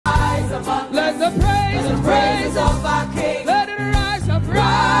among Let us. the praises Of our King. let it rise up,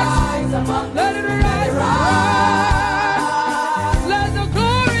 rise among us. let it rise, rise. Let the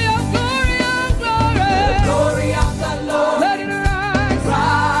glory of glory, Glory of the Lord. let it rise,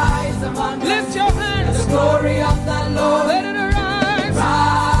 Rise among us. lift your hands, The glory of the Lord. let it rise,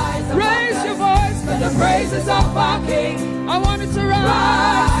 Rise among raise us. your voice, Let the praises of our King. I want it to rise,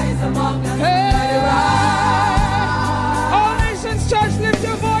 Rise among us. hey. Let it rise. All Nations Church, lift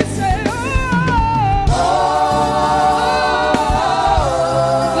your voice, say, oh,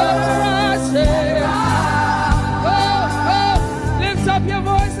 let it rise, say, oh, lift up your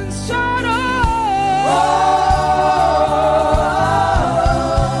voice and shout, oh,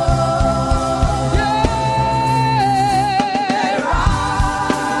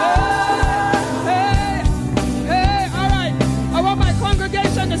 yeah, hey, all right, I want my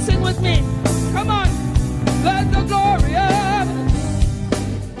congregation to sing with me, come on, let the glory of,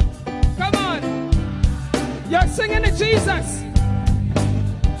 come on, you're singing to Jesus,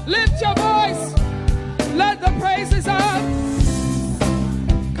 lift your voice, let the praises up,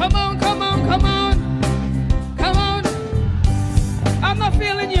 come on, come on, come on, come on, I'm not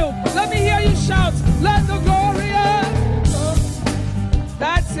feeling you, let me hear you shout, let the glory up,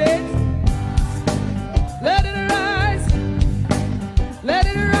 that's it, let it rise, let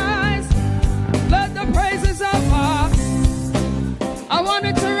it rise, let the praises up, I want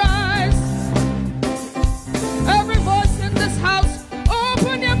it to rise, every voice in this house,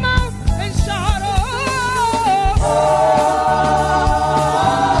 open your mouth and shout, oh,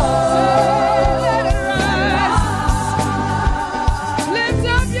 let it rise, lift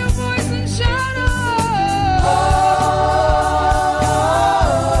up your voice and shout, oh,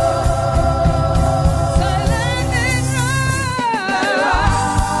 say, let it rise,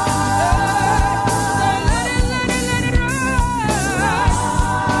 say, let it rise,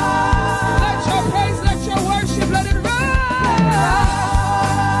 let your praise, let your worship, let it rise,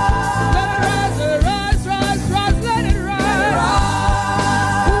 let it rise, rise, let it rise,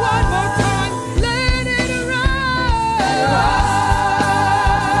 one more time, let it rise,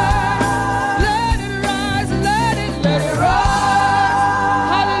 let it rise, let it rise,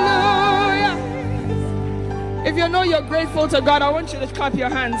 hallelujah. If you know you're grateful to God, I want you to clap your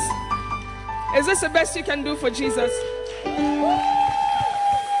hands. Is this the best you can do for Jesus?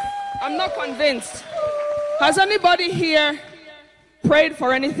 I'm not convinced. Has anybody here prayed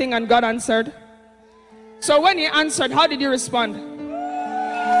for anything and God answered? So when He answered, how did you respond?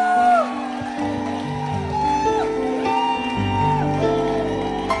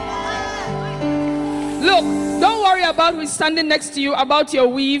 Look, don't worry about who's standing next to you, about your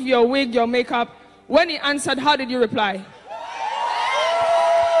weave, your wig, your makeup. When He answered, how did you reply?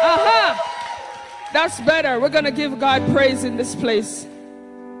 Aha! That's better. We're going to give God praise in this place.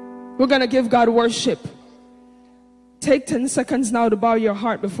 We're going to give God worship. Take 10 seconds now to bow your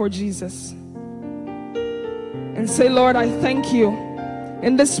heart before Jesus and say, Lord, I thank you.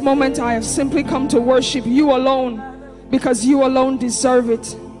 In this moment, I have simply come to worship you alone because you alone deserve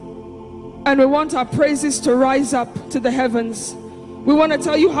it. And we want our praises to rise up to the heavens. We want to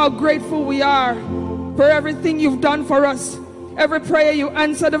tell you how grateful we are for everything you've done for us. Every prayer you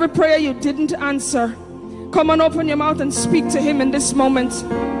answered, every prayer you didn't answer. Come on, open your mouth and speak to Him in this moment.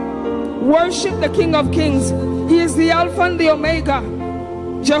 Worship the King of Kings. He is the Alpha and the Omega.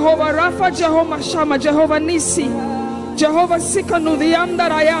 Jehovah Rapha, Jehovah Shammah, Jehovah Nisi, Jehovah Sikanu, the I am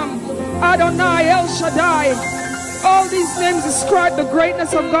that I am, Adonai, El Shaddai. All these names describe the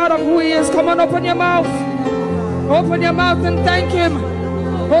greatness of God, of who He is. Come on, open your mouth. Open your mouth and thank Him.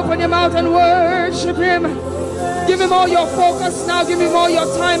 Open your mouth and worship Him. Give Him all your focus now. Give Him all your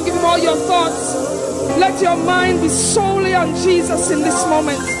time. Give Him all your thoughts. Let your mind be solely on Jesus in this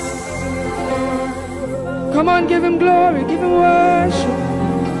moment. Come on, give Him glory. Give Him worship.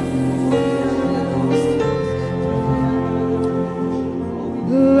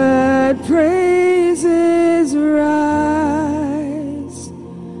 Let praises rise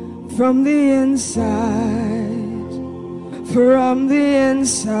from the inside, from the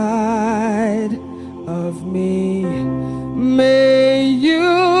inside of me. May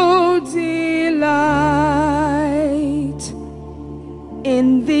you delight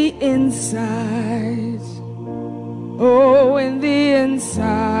in the inside, oh, in the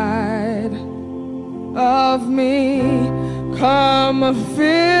inside of me. Come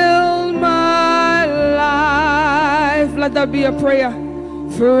fill my life. Let that be a prayer.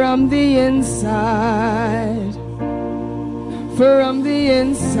 From the inside, from the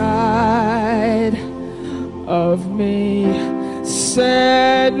inside of me,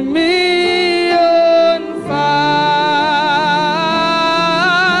 set me on fire.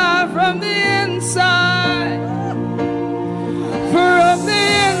 From the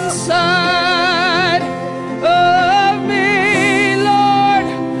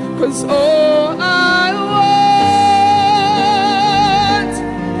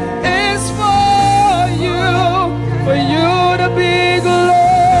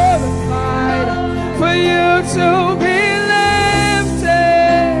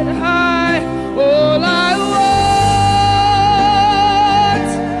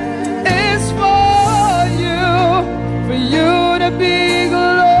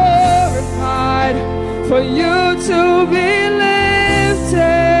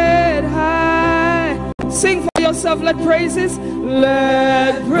yourself, let praises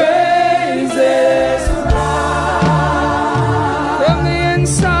rise from the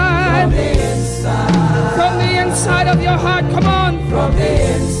inside, from the inside of your heart. Come on, from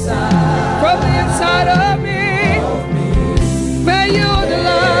the inside of me. May you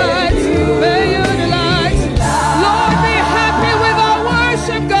delight, may you delight. Lord, be happy with our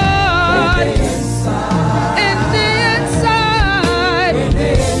worship, God. In the inside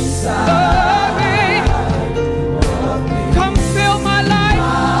of me. Come fill my life.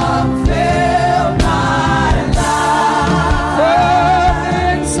 From the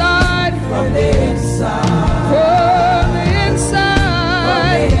inside. From the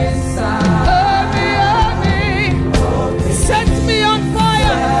inside. Of me. Set me on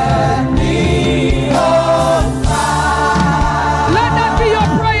fire. Let that be your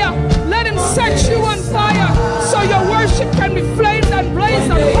prayer. Let him set you on fire so your worship can be flamed and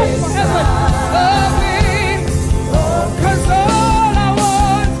blazed and hot forever. Of me. 'Cause all I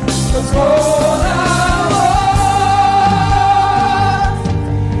want, 'cause all I want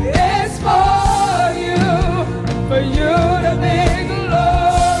is for you to be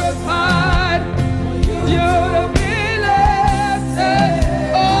glorified, you to be lifted.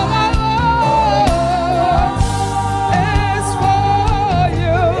 All I want is for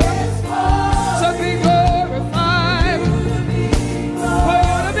you to be glorified, for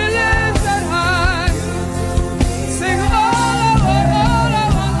you to be lifted high. Sing all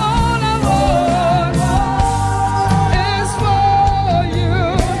I want is for you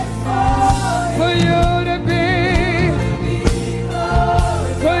to be,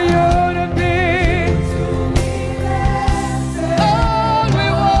 for you to be. All we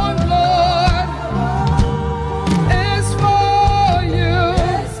want, Lord, is for you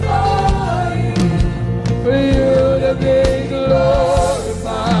to be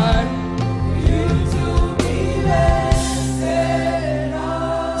glorified.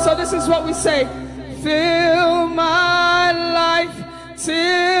 So this is what we say. Fill my life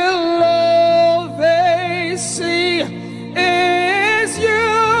till all they see is you,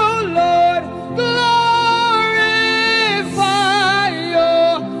 Lord. Glorify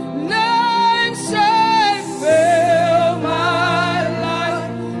your name. Say, fill my life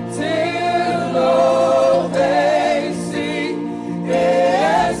till all they see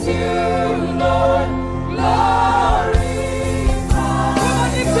is you, Lord. Glorify. Come on,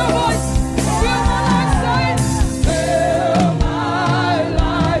 lift your voice. Fill my life, say, fill my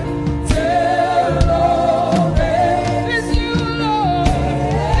life till all they is you, Lord.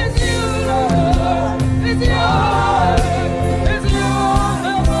 Is you, Lord. Is you, Lord. Is you, Lord.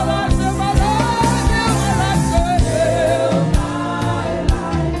 Fill my life, fill my life, fill my life, say, fill my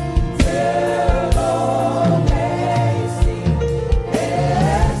life till all they see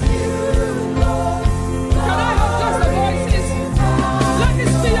is you, Lord. Can I have just the voices? Let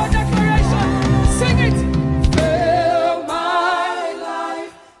this be your declaration. Sing it. Fill my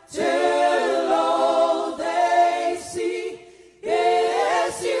life till all they see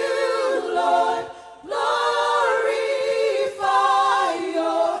is you, Lord. Glorify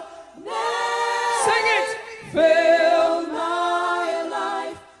your name. Sing it. Fill my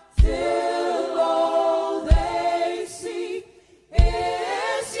life till all they see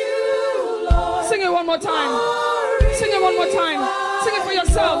is you, Lord. Sing it one more time. Sing it one more time. Sing it for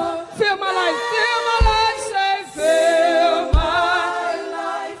yourself. Fill my life. Fill my life. Say, fill my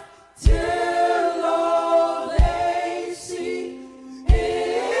life till all they see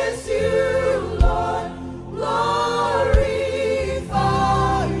is you, Lord. Glorify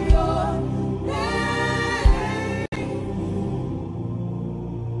your name.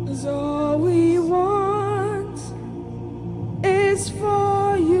 'Cause all we want is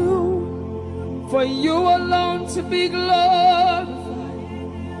for you alone to be glorified,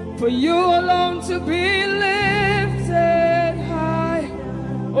 for you alone to be lifted high.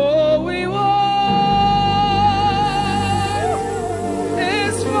 All we want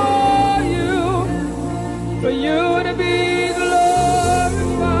is for you to be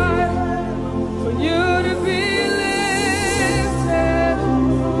glorified, for you to be lifted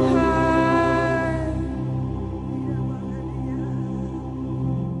high.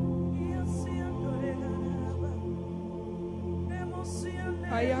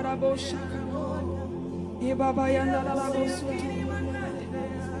 Ayarabo shaka. Ibaba yanda la bosutu.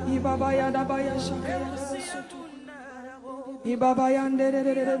 Ibaba yanda baya shaka la bosutu. Ibaba yanda de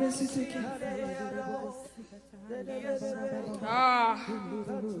besiteke.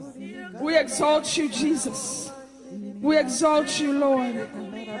 We exalt you, Jesus. We exalt you, Lord.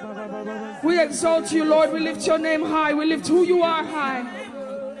 We exalt you, Lord. We lift your name high. We lift who you are high.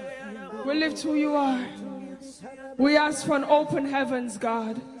 We lift who you are. We ask for an open heavens,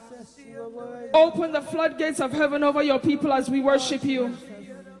 God. Open the floodgates of heaven over your people as we worship you.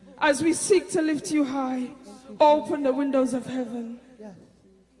 As we seek to lift you high. Open the windows of heaven.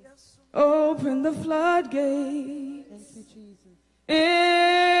 Open the floodgates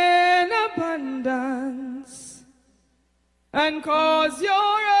in abundance and cause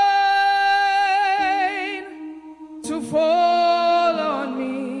your rain to fall on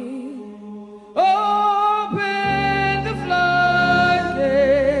me. Open the floodgates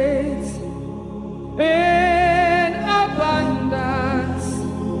in abundance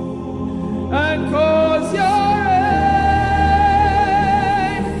and cause your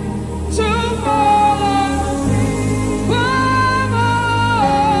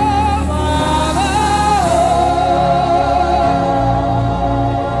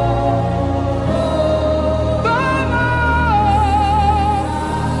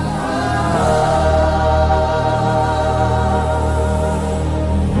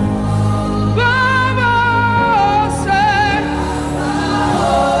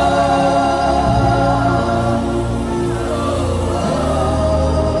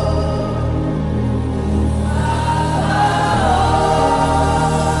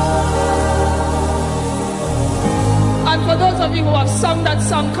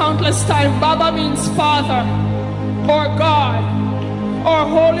countless times. Baba means Father or God or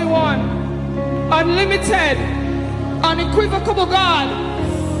Holy One, unlimited, unequivocal God.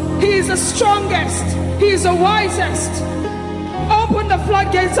 He is the strongest. He is the wisest. Open the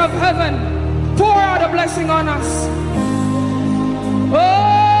floodgates of heaven. Pour out a blessing on us.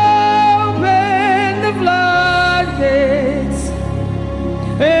 Open the floodgates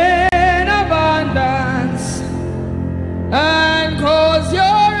in abundance and cause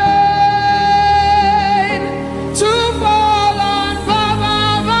your rain to fall on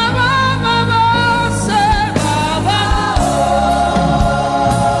Baba, Baba, Baba, say Baba.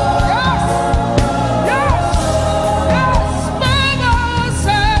 Yes, yes, yes, Baba,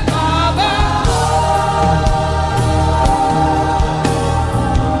 say Baba.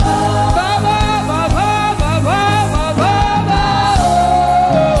 Baba, Baba, Baba, Baba,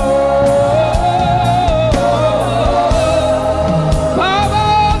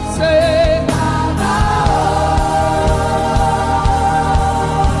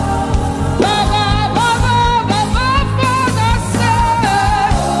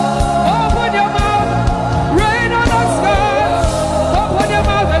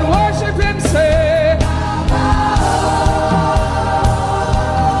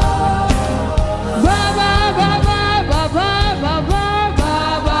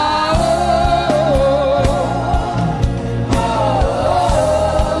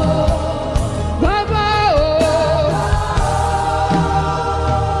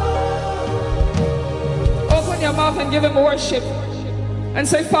 give him worship and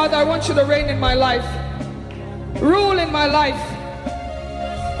say, Father, I want you to reign in my life, rule in my life.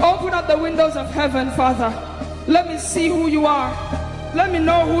 Open up the windows of heaven, Father. Let me see who you are. Let me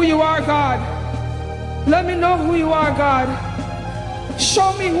know who you are, God. Let me know who you are, God.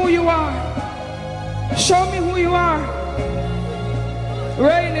 Show me who you are. Show me who you are.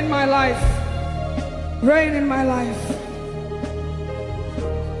 Reign in my life. Reign in my life.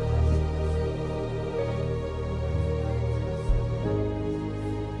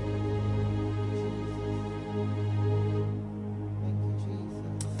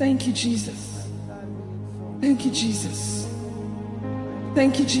 Thank you, Jesus. Thank you, Jesus.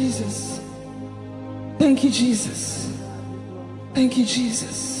 Thank you, Jesus. Thank you, Jesus. Thank you,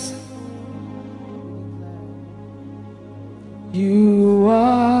 Jesus. You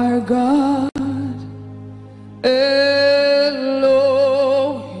are God, Elohim,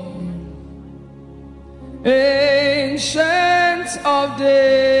 Ancient of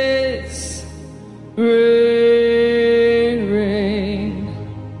Days.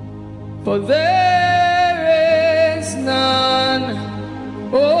 For there is none,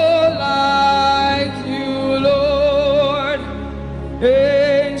 oh, like you, Lord,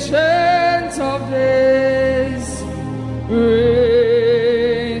 Ancient of Days,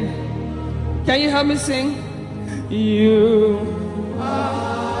 reign. Can you help me sing? You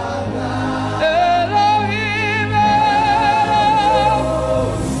are God. Elohim,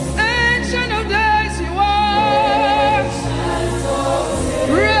 Ancient of Days, you are.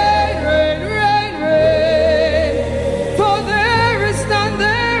 Reign, reign, reign, reign. For there is none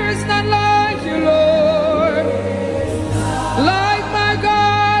like you, Lord. Like my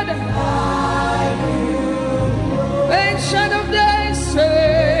God, Ancient of Days, say,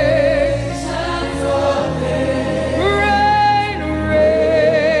 reign,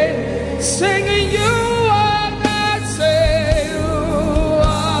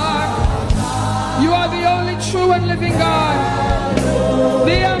 true and living God.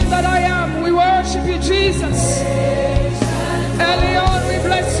 The am that I am. We worship you, Jesus. Elion, we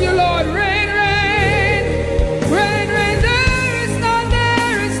bless you, Lord. Reign, reign. Reign, reign. There is none,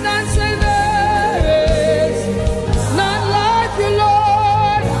 say there is none like you,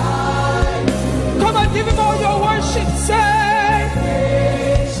 Lord. Come on, give him all your worship. Say.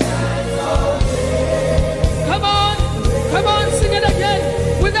 Come on, sing it again.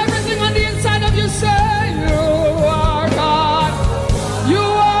 With everything on the inside of you, say, you are God. You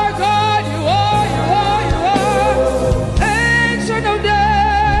are God. You are, you are, you are. Ancient of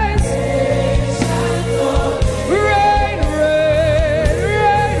days. Reign, reign,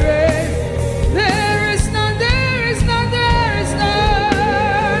 reign, reign. There is none, there is none, there is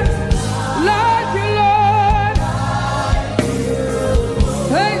none like you, Lord.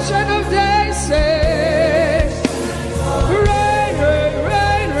 Ancient of days, say.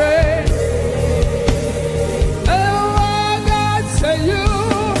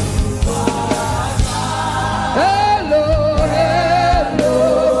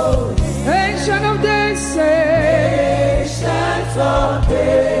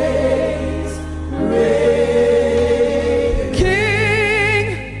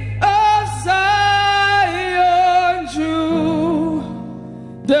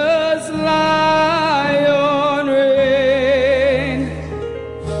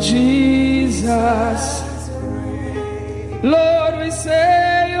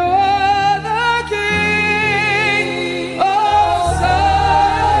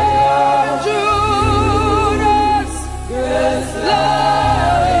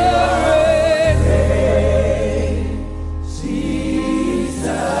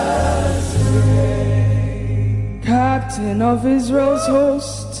 Of Israel's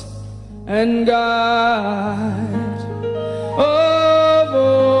host and God of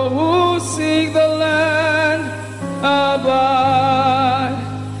all who seek the land abide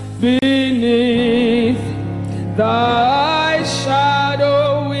beneath thy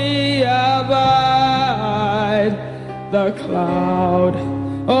shadow we abide the cloud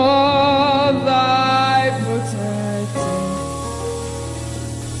of thy protection.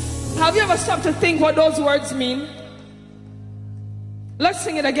 Have you ever stopped to think what those words mean? Let's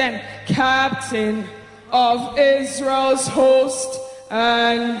sing it again. Captain of Israel's host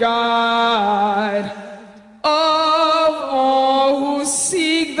and God of all who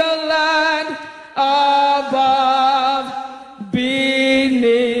seek the land above,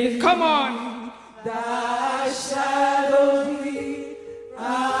 beneath. Come on. Thy shadow we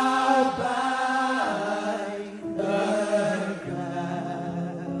abide the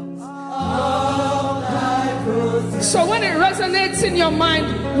clouds of thy protection. So when it resonates in your mind,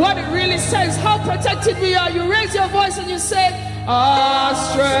 what it really says, how protected we are, you raise your voice and you say, our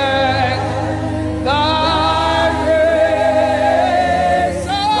strength, thy grace,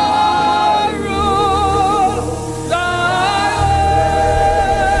 our rule, thy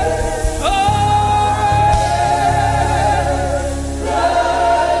word,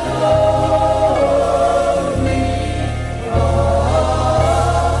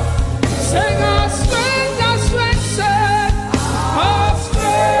 sing our strength, say, our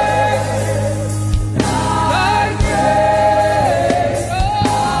strength, thy grace,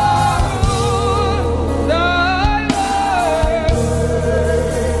 our rule, thy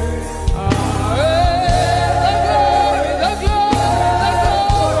word, the glory.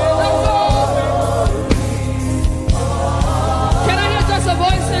 Can I hear just the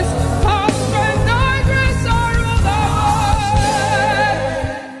voices? Our strength, thy grace, our rule, thy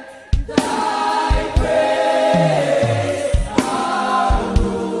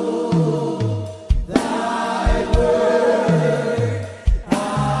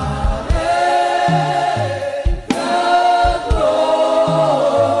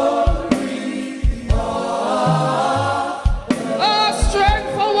our strength.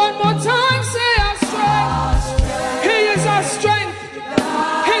 For one more time, say our strength. He is our strength.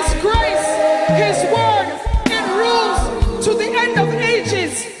 His grace, His word, it rules to the end of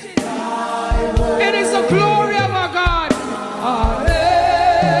ages. It is the glory of our God.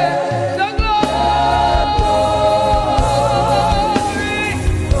 The glory.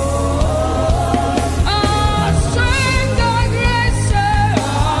 Our strength, our grace, say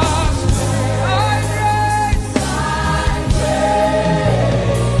our strength, our grace.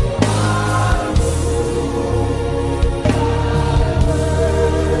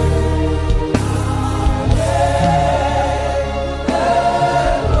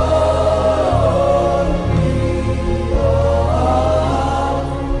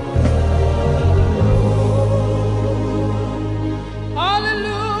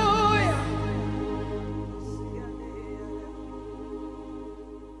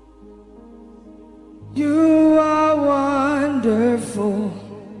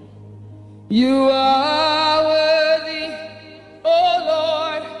 You are worthy, oh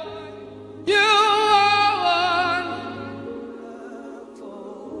Lord. You are wonderful.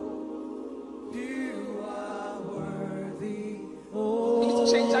 You are worthy, oh Need to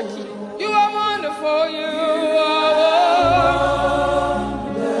change that key. You are wonderful. You are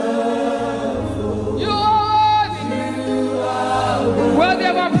wonderful. You are worthy. Worthy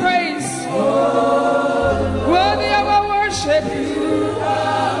of our praise. Worthy of our worship.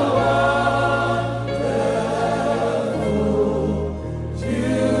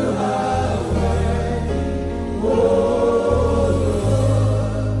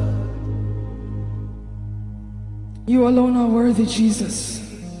 You alone are worthy, Jesus.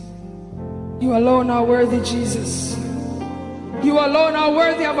 You alone are worthy, Jesus. You alone are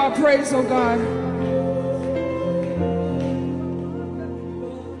worthy of our praise, oh God.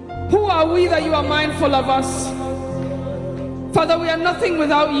 Who are we that you are mindful of us? Father, we are nothing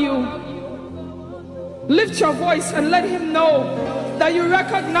without you. Lift your voice and let him know that you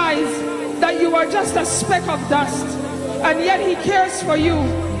recognize that you are just a speck of dust, and yet he cares for you.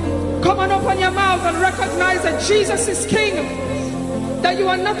 Come on, open your mouth and recognize that Jesus is King, that you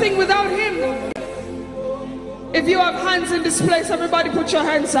are nothing without him. If you have hands in this place, everybody put your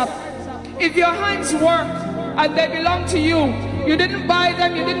hands up. If your hands work and they belong to you, you didn't buy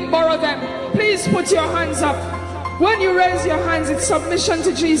them, you didn't borrow them, please put your hands up. When you raise your hands, it's submission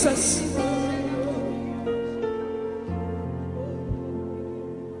to Jesus.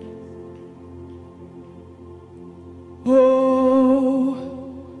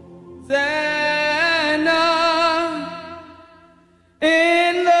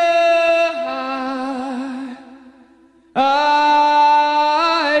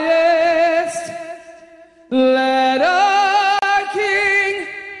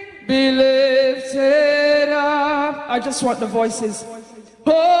 I just want the voices.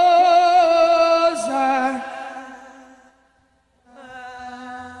 Hosanna.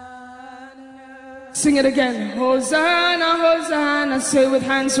 Sing it again. Hosanna, Hosanna. Say with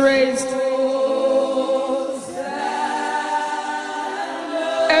hands raised. Hosanna.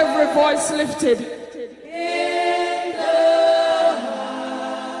 Every voice lifted. In the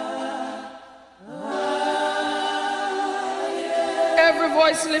highest. Every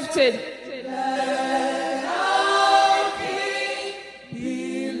voice lifted.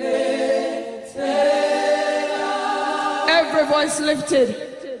 Every voice lifted.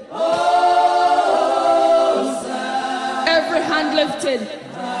 Hosanna. Every hand lifted.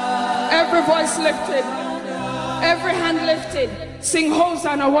 Every voice lifted. Every hand lifted. Sing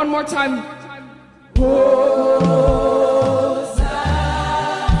Hosanna one more time. Hosanna.